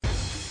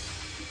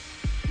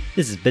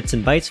This is Bits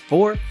and Bytes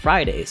for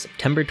Friday,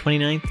 September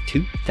 29th,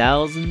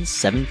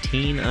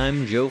 2017.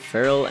 I'm Joe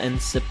Farrell,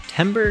 and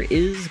September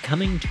is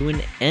coming to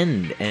an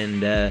end,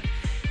 and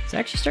it's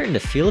actually starting to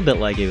feel a bit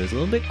like it was a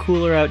little bit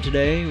cooler out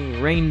today,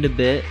 rained a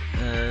bit,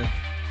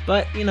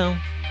 but, you know,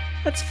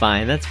 that's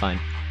fine. It's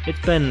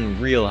been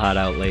real hot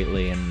out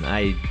lately, and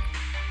I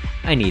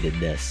needed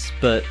this,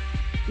 but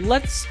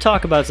let's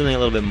talk about something a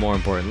little bit more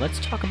important. Let's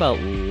talk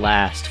about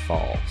last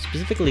fall,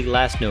 specifically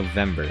last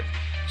November.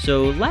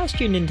 So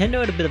last year, Nintendo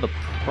had a bit of a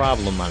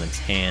problem on its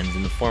hands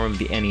in the form of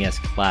the NES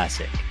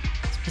Classic.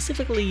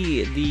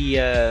 Specifically, the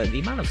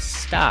amount of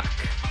stock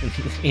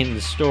in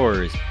the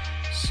stores.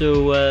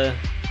 So,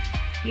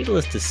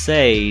 needless to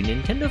say,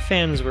 Nintendo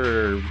fans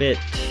were a bit,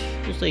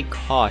 we'll say,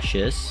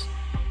 cautious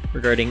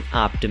regarding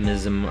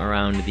optimism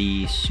around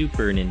the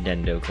Super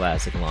Nintendo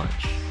Classic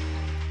launch.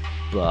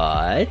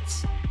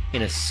 But,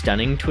 in a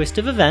stunning twist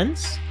of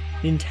events,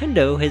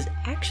 Nintendo has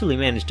actually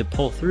managed to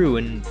pull through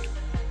and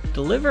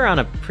deliver on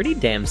a pretty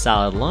damn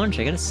solid launch,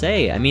 I gotta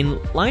say. I mean,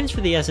 lines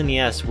for the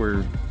SNES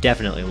were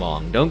definitely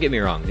long. Don't get me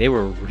wrong, they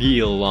were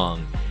real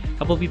long. A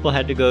couple people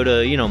had to go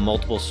to,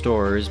 multiple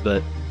stores,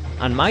 but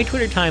on my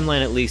Twitter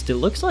timeline at least, it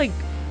looks like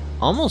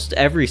almost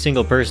every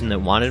single person that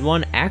wanted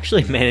one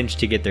actually managed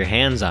to get their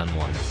hands on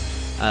one.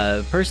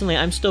 Personally,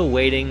 I'm still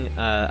waiting.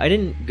 I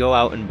didn't go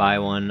out and buy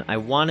one. I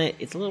want it.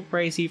 It's a little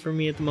pricey for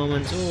me at the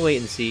moment, so we'll wait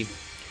and see.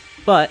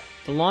 But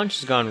the launch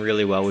has gone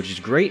really well, which is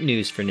great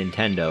news for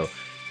Nintendo.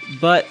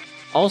 But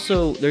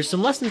also, there's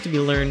some lessons to be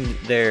learned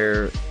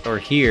there or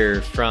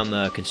here from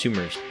a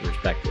consumer's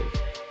perspective.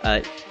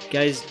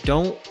 Guys,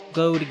 don't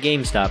go to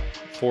GameStop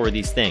for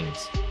these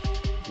things.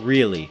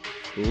 Really,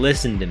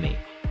 listen to me.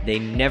 They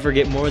never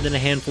get more than a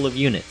handful of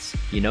units.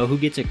 You know who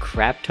gets a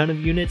crap ton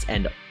of units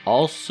and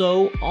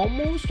also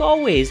almost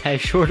always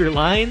has shorter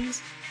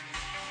lines?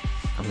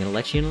 I'm gonna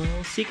let you in a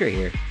little secret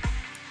here.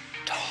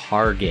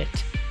 Target.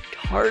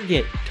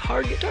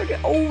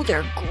 Oh,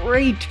 they're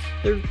great.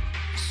 They're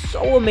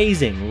so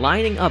amazing,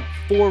 lining up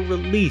for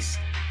release.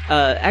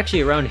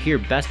 Actually, around here,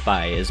 Best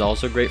Buy is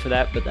also great for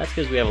that, but that's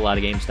because we have a lot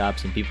of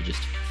GameStops and people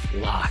just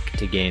flock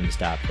to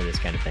GameStop for this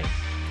kind of thing.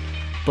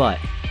 But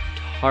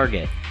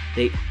Target,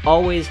 they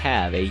always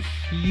have a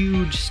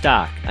huge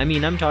stock. I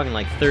mean, I'm talking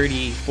like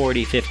 30,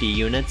 40, 50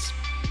 units.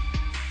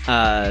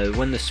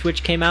 When the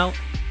Switch came out,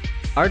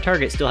 our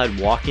Target still had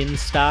walk-in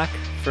stock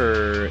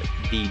for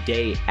the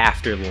day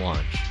after the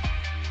launch.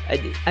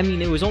 I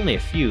mean, it was only a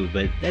few,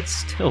 but that's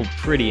still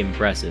pretty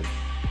impressive.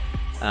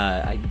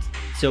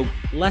 So,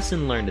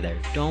 lesson learned there.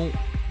 Don't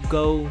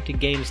go to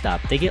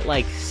GameStop. They get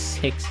like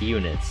 6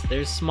 units.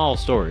 They're small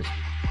stores.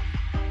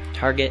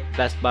 Target,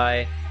 Best Buy,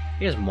 I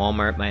guess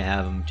Walmart might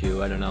have them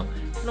too, I don't know.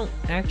 I don't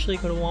actually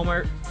go to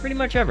Walmart pretty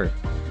much ever.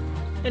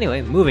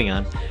 Anyway, moving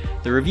on.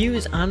 The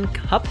reviews on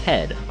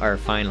Cuphead are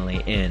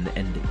finally in,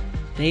 and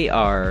they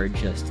are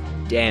just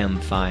damn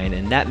fine,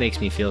 and that makes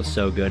me feel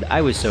so good.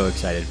 I was so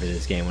excited for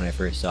this game when I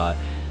first saw it.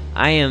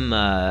 I am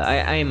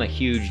a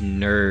huge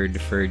nerd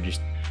for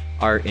just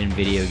art in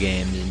video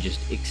games and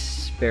just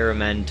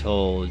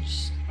experimental,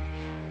 just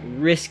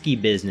risky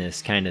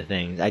business kind of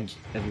things. I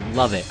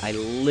love it. I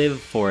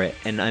live for it,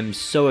 and I'm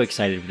so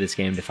excited for this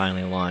game to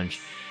finally launch.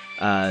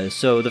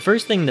 So the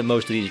first thing that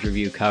most of these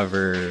reviews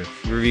cover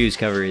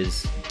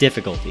is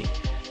difficulty.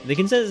 The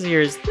consensus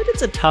here is that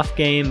it's a tough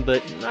game,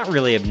 but not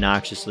really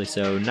obnoxiously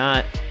so.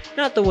 Not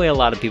the way a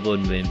lot of people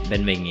have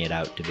been making it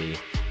out to be.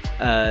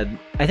 I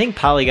think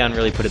Polygon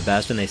really put it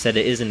best when they said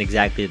it isn't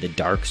exactly the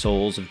Dark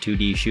Souls of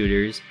 2D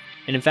shooters.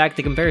 And in fact,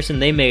 the comparison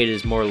they made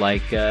is more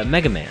like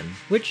Mega Man,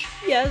 which,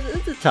 yeah,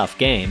 it's a tough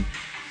game,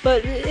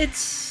 but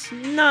it's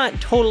not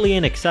totally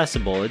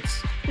inaccessible.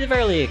 It's a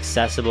fairly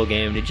accessible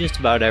game to just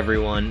about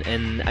everyone,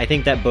 and I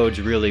think that bodes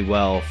really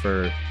well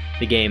for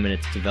the game and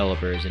its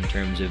developers in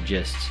terms of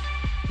just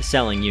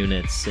selling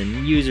units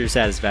and user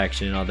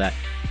satisfaction and all that.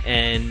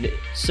 And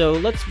so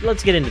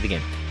let's get into the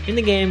game. In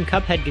the game,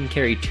 Cuphead can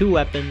carry 2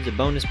 weapons, a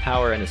bonus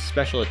power, and a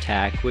special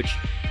attack, which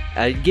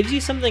gives you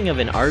something of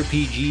an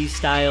RPG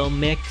style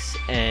mix,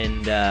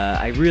 and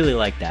I really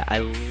like that. I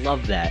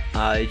love that.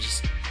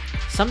 Just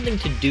something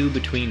to do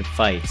between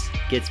fights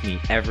gets me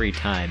every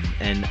time,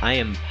 and I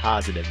am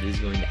positive this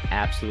is going to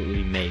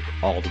absolutely make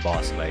all the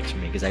boss fights for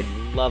me, because I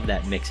love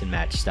that mix and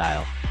match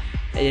style.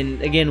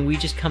 And again, we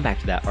just come back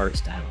to that art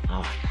style.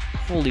 Oh,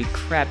 holy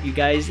crap, you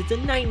guys, it's a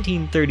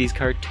 1930s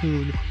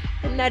cartoon,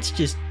 and that's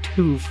just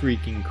too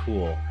freaking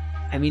cool.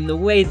 I mean, the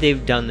way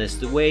they've done this,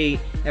 the way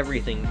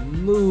everything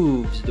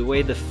moves, the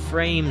way the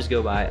frames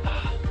go by,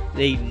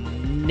 they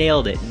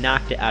nailed it,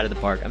 knocked it out of the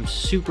park. I'm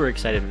super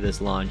excited for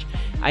this launch.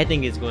 I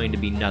think it's going to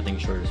be nothing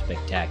short of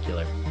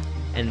spectacular.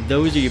 And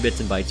those are your bits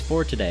and bytes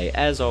for today.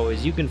 As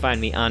always, you can find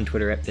me on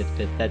Twitter at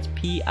PithPith, that's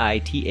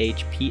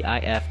PITHPIFTH,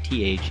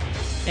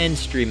 and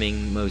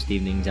streaming most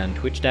evenings on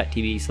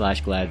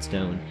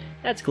twitch.tv/Gladstone.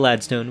 That's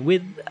Gladstone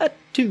with a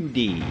 2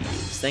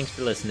 Ds. Thanks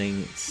for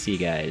listening. See you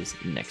guys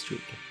next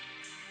week.